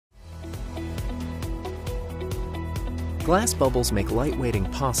Glass bubbles make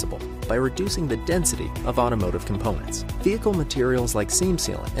lightweighting possible by reducing the density of automotive components. Vehicle materials like seam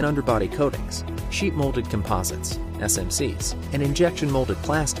sealant and underbody coatings, sheet molded composites, SMCs, and injection molded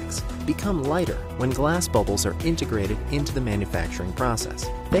plastics become lighter when glass bubbles are integrated into the manufacturing process.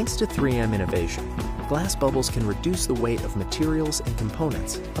 Thanks to 3M innovation, glass bubbles can reduce the weight of materials and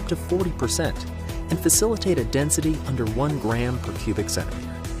components up to 40% and facilitate a density under 1 gram per cubic centimeter.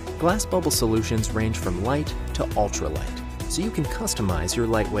 Glass bubble solutions range from light to ultra light, so you can customize your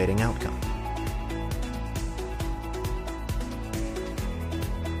lightweighting outcome.